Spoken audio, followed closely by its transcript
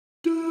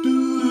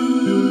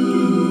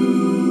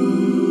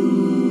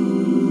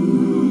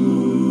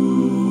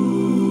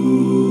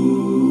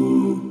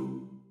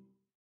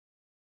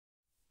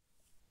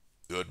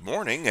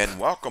morning and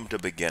welcome to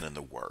Begin in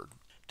the Word.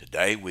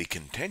 Today we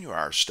continue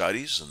our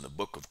studies in the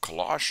book of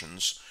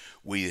Colossians.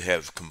 We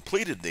have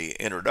completed the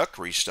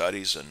introductory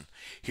studies, and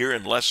here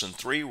in lesson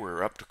 3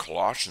 we're up to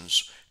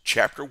Colossians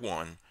chapter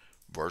 1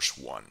 verse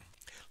 1.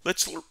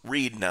 Let's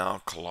read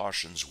now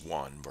Colossians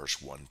 1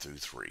 verse 1 through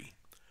 3.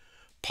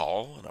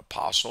 Paul, an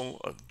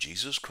apostle of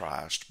Jesus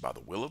Christ by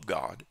the will of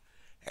God,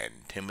 and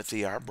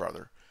Timothy our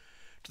brother,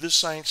 to the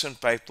saints and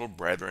faithful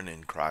brethren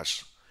in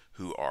Christ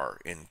who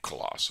are in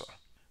Colossae.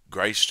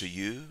 Grace to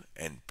you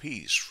and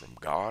peace from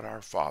God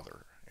our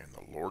Father and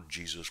the Lord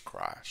Jesus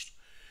Christ.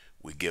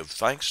 We give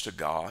thanks to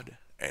God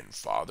and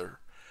Father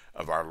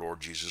of our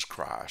Lord Jesus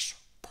Christ,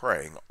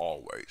 praying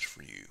always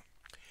for you.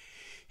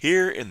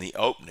 Here in the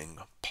opening,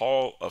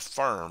 Paul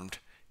affirmed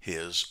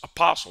his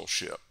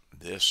apostleship.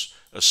 This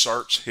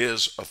asserts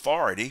his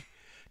authority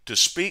to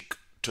speak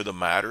to the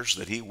matters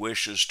that he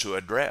wishes to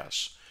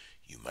address.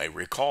 You may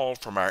recall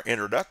from our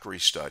introductory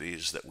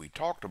studies that we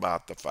talked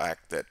about the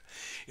fact that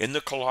in the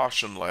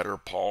Colossian letter,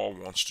 Paul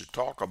wants to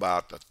talk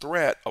about the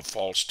threat of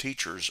false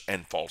teachers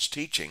and false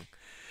teaching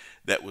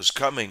that was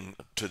coming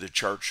to the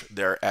church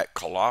there at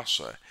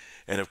Colossae.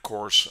 And of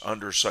course,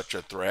 under such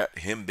a threat,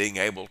 him being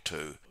able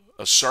to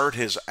assert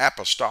his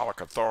apostolic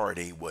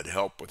authority would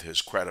help with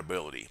his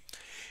credibility.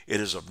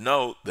 It is of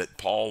note that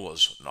Paul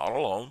was not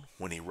alone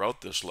when he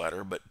wrote this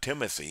letter, but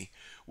Timothy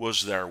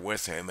was there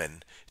with him,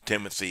 and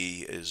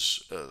Timothy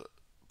is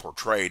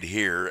portrayed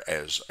here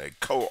as a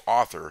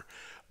co-author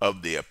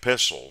of the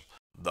epistle,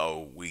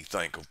 though we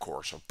think, of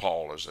course, of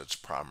Paul as its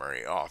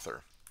primary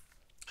author.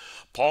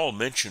 Paul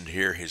mentioned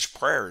here his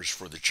prayers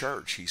for the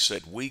church. He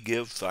said, "We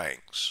give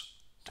thanks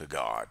to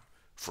God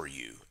for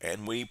you,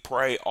 and we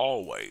pray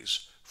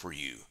always for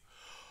you."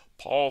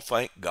 Paul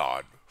thanked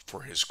God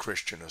for his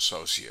Christian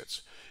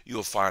associates.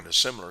 You'll find a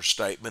similar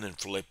statement in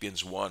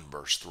Philippians 1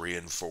 verse 3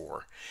 and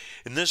 4.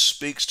 And this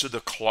speaks to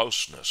the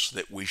closeness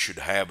that we should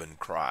have in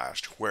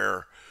Christ,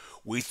 where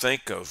we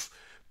think of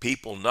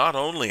people not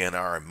only in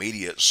our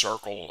immediate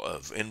circle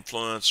of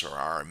influence or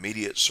our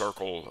immediate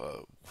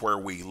circle where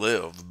we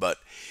live, but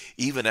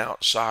even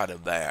outside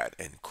of that,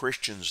 and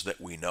Christians that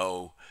we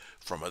know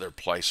from other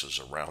places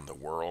around the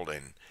world.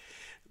 And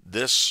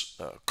this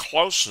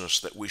closeness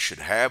that we should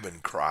have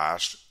in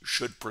Christ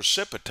should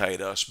precipitate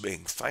us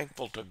being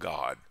thankful to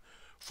God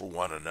for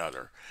one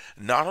another.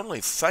 Not only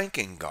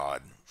thanking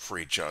God for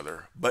each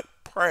other, but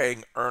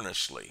praying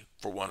earnestly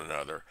for one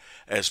another,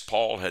 as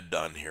Paul had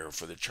done here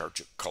for the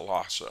church at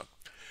Colossae.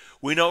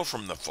 We know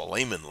from the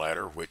Philemon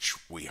letter, which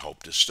we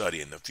hope to study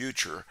in the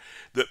future,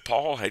 that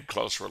Paul had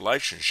close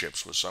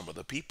relationships with some of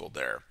the people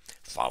there.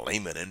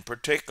 Philemon in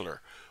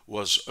particular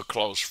was a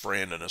close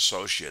friend and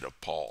associate of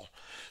Paul.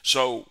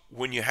 So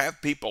when you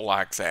have people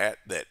like that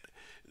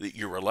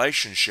your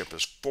relationship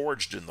is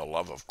forged in the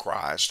love of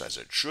Christ, as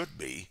it should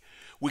be,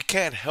 we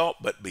can't help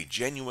but be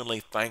genuinely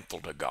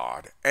thankful to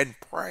God and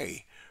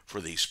pray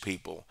for these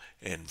people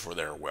and for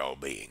their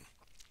well-being.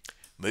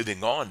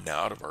 Moving on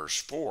now to verse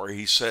 4,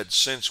 he said,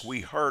 "Since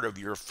we heard of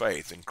your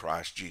faith in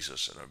Christ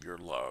Jesus and of your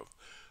love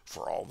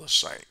for all the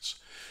saints."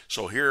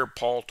 So here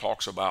Paul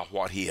talks about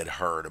what he had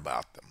heard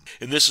about them.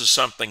 And this is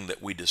something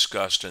that we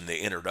discussed in the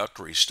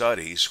introductory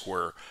studies,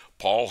 where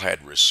Paul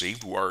had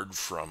received word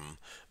from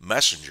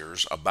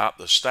messengers about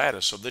the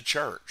status of the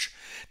church.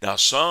 Now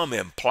some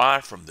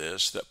imply from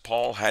this that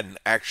Paul hadn't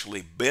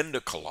actually been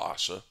to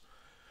Colossae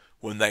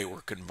when they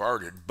were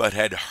converted, but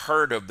had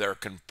heard of their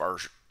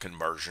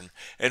conversion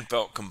and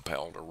felt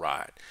compelled to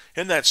write.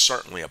 And that's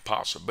certainly a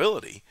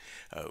possibility.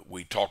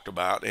 We talked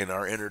about in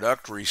our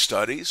introductory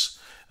studies,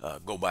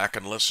 go back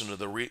and listen to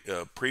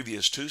the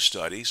previous two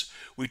studies,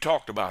 we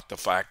talked about the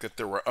fact that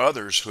there were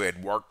others who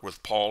had worked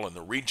with Paul in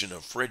the region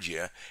of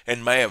Phrygia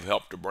and may have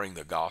helped to bring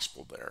the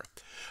gospel there.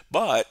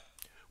 But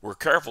we're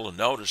careful to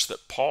notice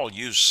that Paul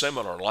used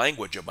similar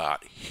language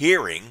about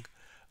hearing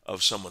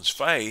of someone's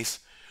faith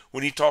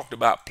when he talked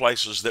about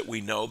places that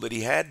we know that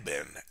he had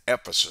been,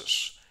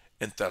 Ephesus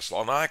and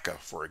Thessalonica,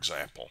 for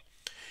example.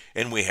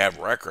 And we have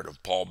record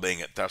of Paul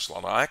being at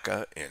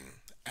Thessalonica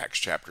in Acts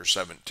chapter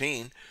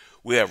 17.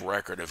 We have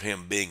record of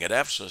him being at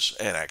Ephesus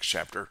in Acts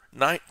chapter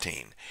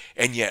 19.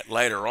 And yet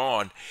later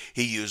on,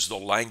 he used the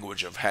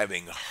language of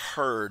having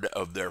heard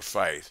of their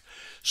faith.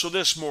 So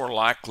this more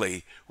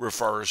likely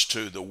refers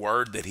to the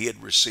word that he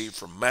had received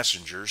from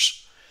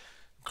messengers.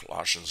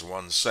 Colossians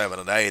 1, 7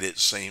 and 8, it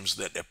seems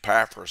that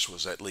Epaphras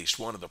was at least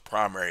one of the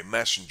primary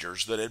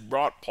messengers that had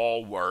brought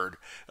Paul word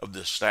of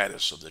the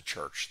status of the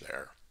church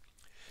there.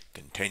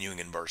 Continuing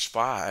in verse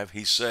 5,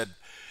 he said,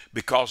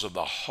 "Because of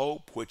the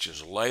hope which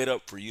is laid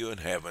up for you in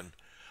heaven,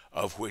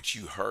 of which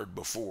you heard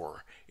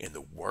before in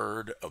the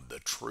word of the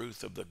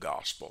truth of the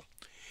gospel."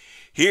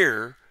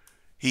 Here,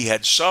 he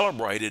had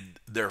celebrated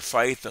their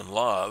faith and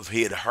love.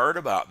 He had heard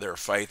about their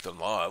faith and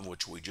love,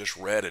 which we just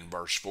read in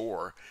verse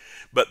 4,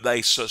 but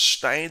they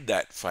sustained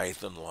that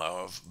faith and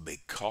love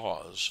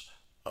because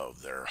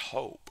of their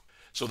hope.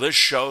 So this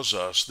shows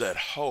us that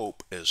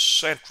hope is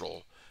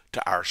central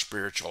to our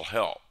spiritual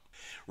health.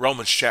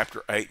 Romans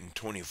chapter 8 and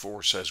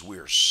 24 says we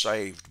are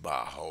saved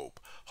by hope.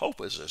 Hope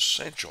is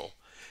essential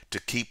to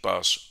keep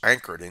us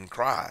anchored in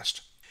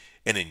Christ.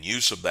 And in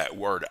use of that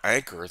word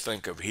anchor,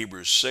 think of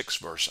Hebrews 6,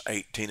 verse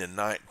 18 and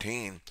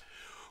 19,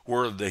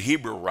 where the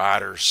Hebrew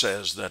writer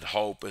says that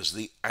hope is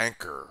the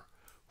anchor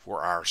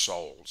for our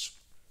souls.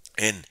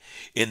 And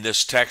in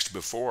this text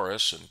before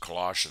us in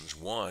Colossians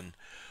 1,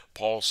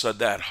 Paul said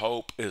that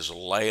hope is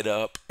laid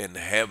up in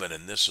heaven,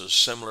 and this is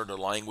similar to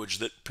language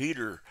that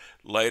Peter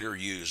later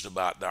used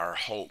about our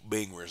hope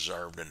being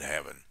reserved in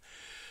heaven.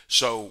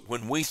 So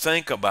when we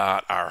think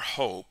about our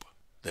hope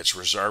that's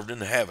reserved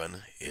in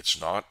heaven, it's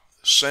not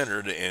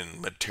centered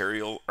in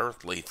material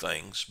earthly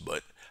things,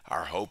 but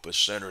our hope is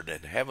centered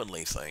in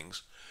heavenly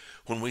things.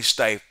 When we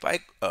stay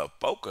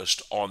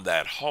focused on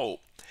that hope,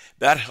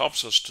 that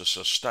helps us to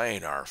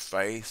sustain our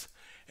faith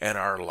and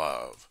our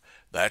love.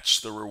 That's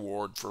the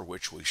reward for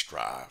which we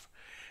strive.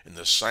 And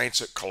the saints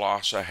at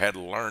Colossae had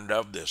learned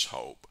of this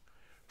hope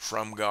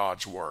from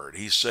God's word.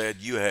 He said,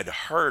 you had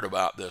heard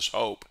about this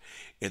hope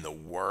in the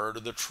word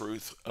of the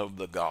truth of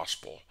the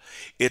gospel.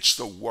 It's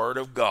the word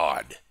of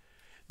God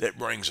that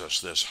brings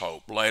us this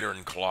hope. Later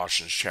in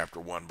Colossians chapter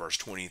 1, verse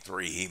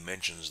 23, he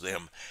mentions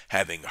them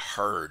having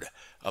heard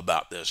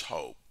about this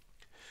hope.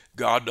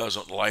 God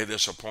doesn't lay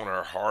this upon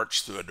our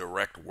hearts through a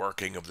direct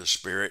working of the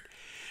Spirit.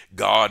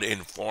 God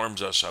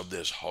informs us of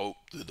this hope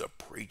through the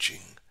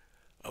preaching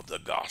of the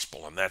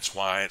gospel. And that's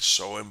why it's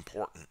so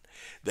important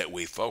that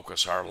we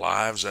focus our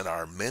lives and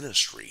our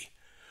ministry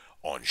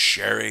on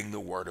sharing the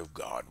Word of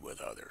God with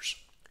others.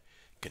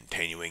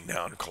 Continuing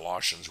now in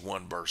Colossians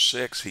 1, verse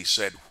 6, he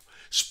said,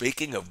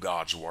 speaking of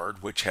God's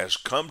Word, which has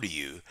come to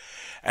you,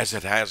 as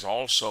it has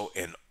also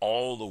in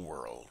all the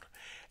world,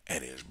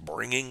 and is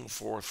bringing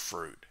forth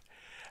fruit,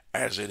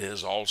 as it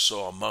is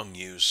also among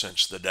you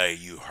since the day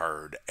you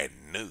heard and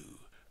knew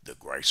the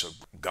grace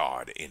of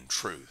God in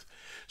truth.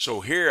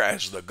 So here,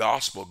 as the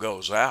gospel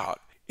goes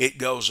out, it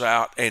goes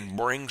out and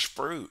brings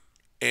fruit.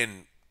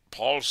 And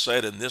Paul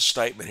said in this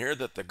statement here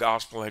that the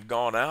gospel had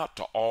gone out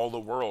to all the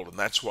world, and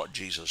that's what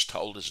Jesus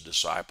told his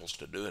disciples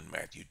to do in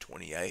Matthew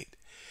 28,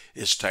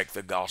 is take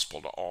the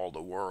gospel to all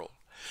the world.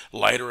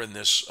 Later in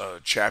this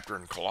chapter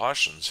in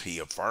Colossians, he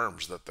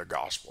affirms that the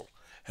gospel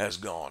has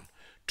gone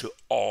to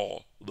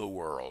all the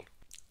world.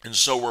 And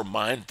so we're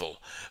mindful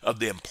of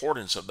the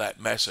importance of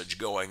that message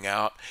going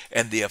out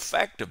and the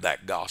effect of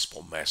that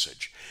gospel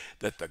message,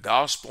 that the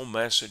gospel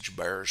message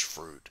bears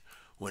fruit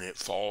when it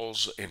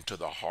falls into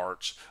the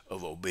hearts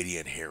of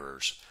obedient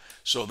hearers.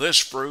 So this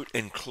fruit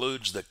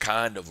includes the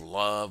kind of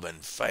love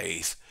and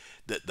faith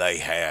that they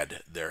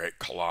had there at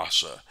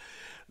Colossae.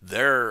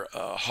 Their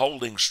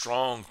holding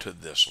strong to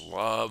this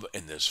love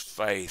and this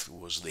faith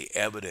was the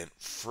evident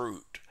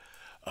fruit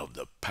of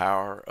the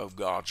power of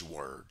God's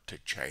word to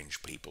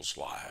change people's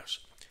lives.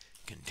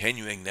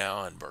 Continuing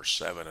now in verse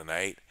 7 and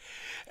 8,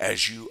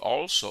 as you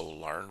also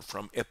learned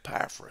from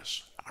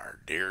Epaphras, our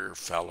dear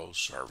fellow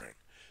servant,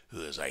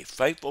 who is a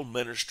faithful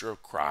minister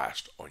of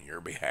Christ on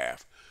your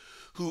behalf,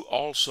 who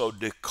also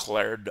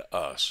declared to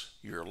us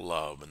your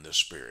love in the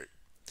Spirit.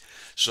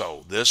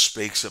 So this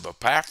speaks of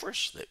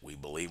Epaphras, that we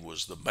believe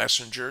was the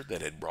messenger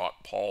that had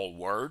brought Paul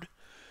word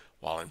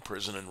while in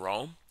prison in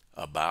Rome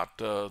about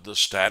the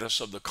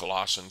status of the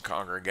Colossian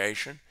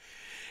congregation.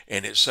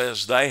 And it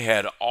says they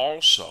had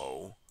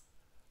also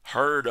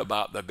heard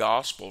about the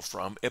gospel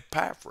from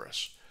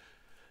Epaphras.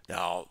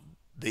 Now,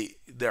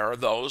 there are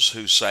those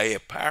who say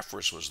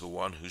Epaphras was the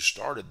one who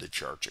started the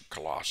church at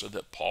Colossae,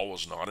 that Paul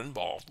was not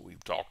involved.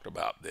 We've talked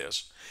about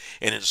this.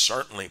 And it's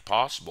certainly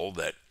possible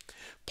that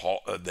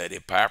that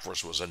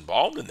Epaphras was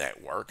involved in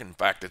that work. In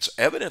fact, it's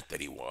evident that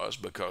he was,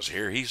 because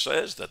here he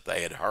says that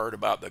they had heard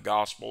about the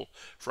gospel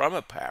from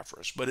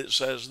Epaphras, but it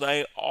says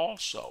they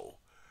also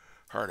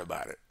heard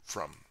about it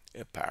from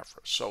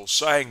Epaphras. So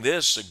saying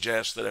this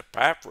suggests that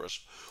Epaphras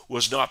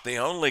was not the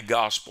only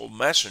gospel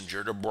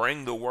messenger to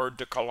bring the word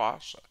to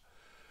Colossae.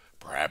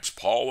 Perhaps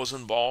Paul was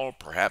involved,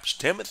 perhaps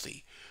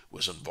Timothy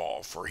was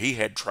involved, for he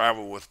had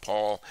traveled with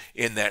Paul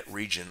in that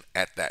region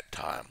at that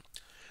time.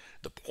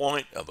 The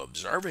point of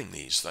observing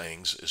these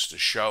things is to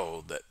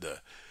show that the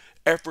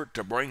effort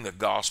to bring the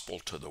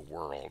gospel to the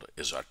world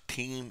is a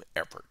team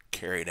effort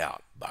carried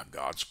out by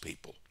God's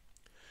people.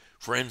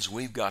 Friends,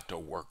 we've got to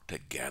work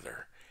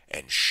together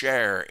and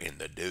share in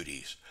the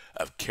duties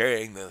of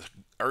carrying the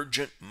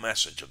urgent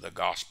message of the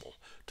gospel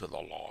to the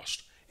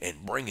lost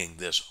and bringing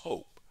this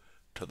hope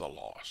to the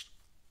lost.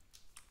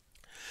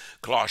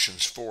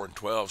 Colossians 4 and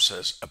 12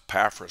 says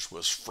Epaphras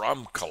was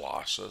from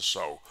Colossae,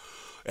 so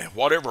at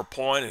whatever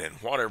point and in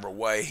whatever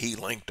way he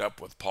linked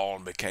up with Paul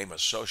and became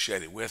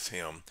associated with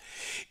him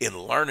in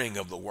learning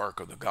of the work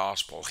of the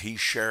gospel, he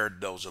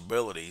shared those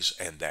abilities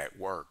and that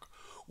work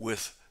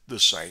with the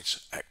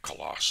saints at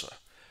Colossae.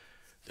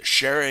 The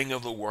sharing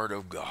of the Word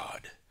of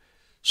God,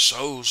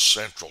 so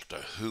central to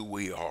who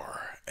we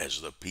are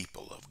as the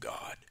people of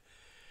God.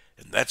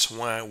 And that's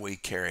why we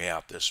carry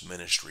out this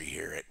ministry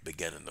here at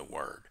Beginning the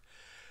Word,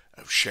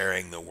 of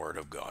sharing the Word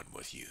of God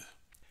with you.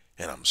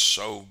 And I'm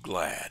so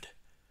glad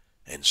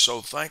and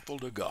so thankful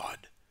to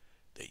God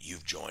that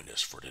you've joined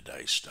us for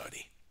today's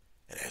study.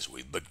 And as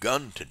we've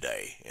begun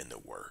today in the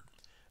Word,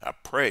 I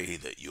pray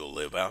that you'll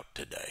live out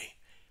today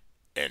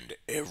and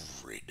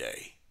every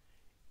day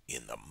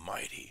in the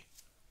mighty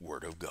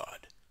Word of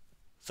God.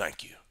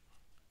 Thank you,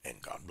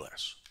 and God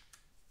bless.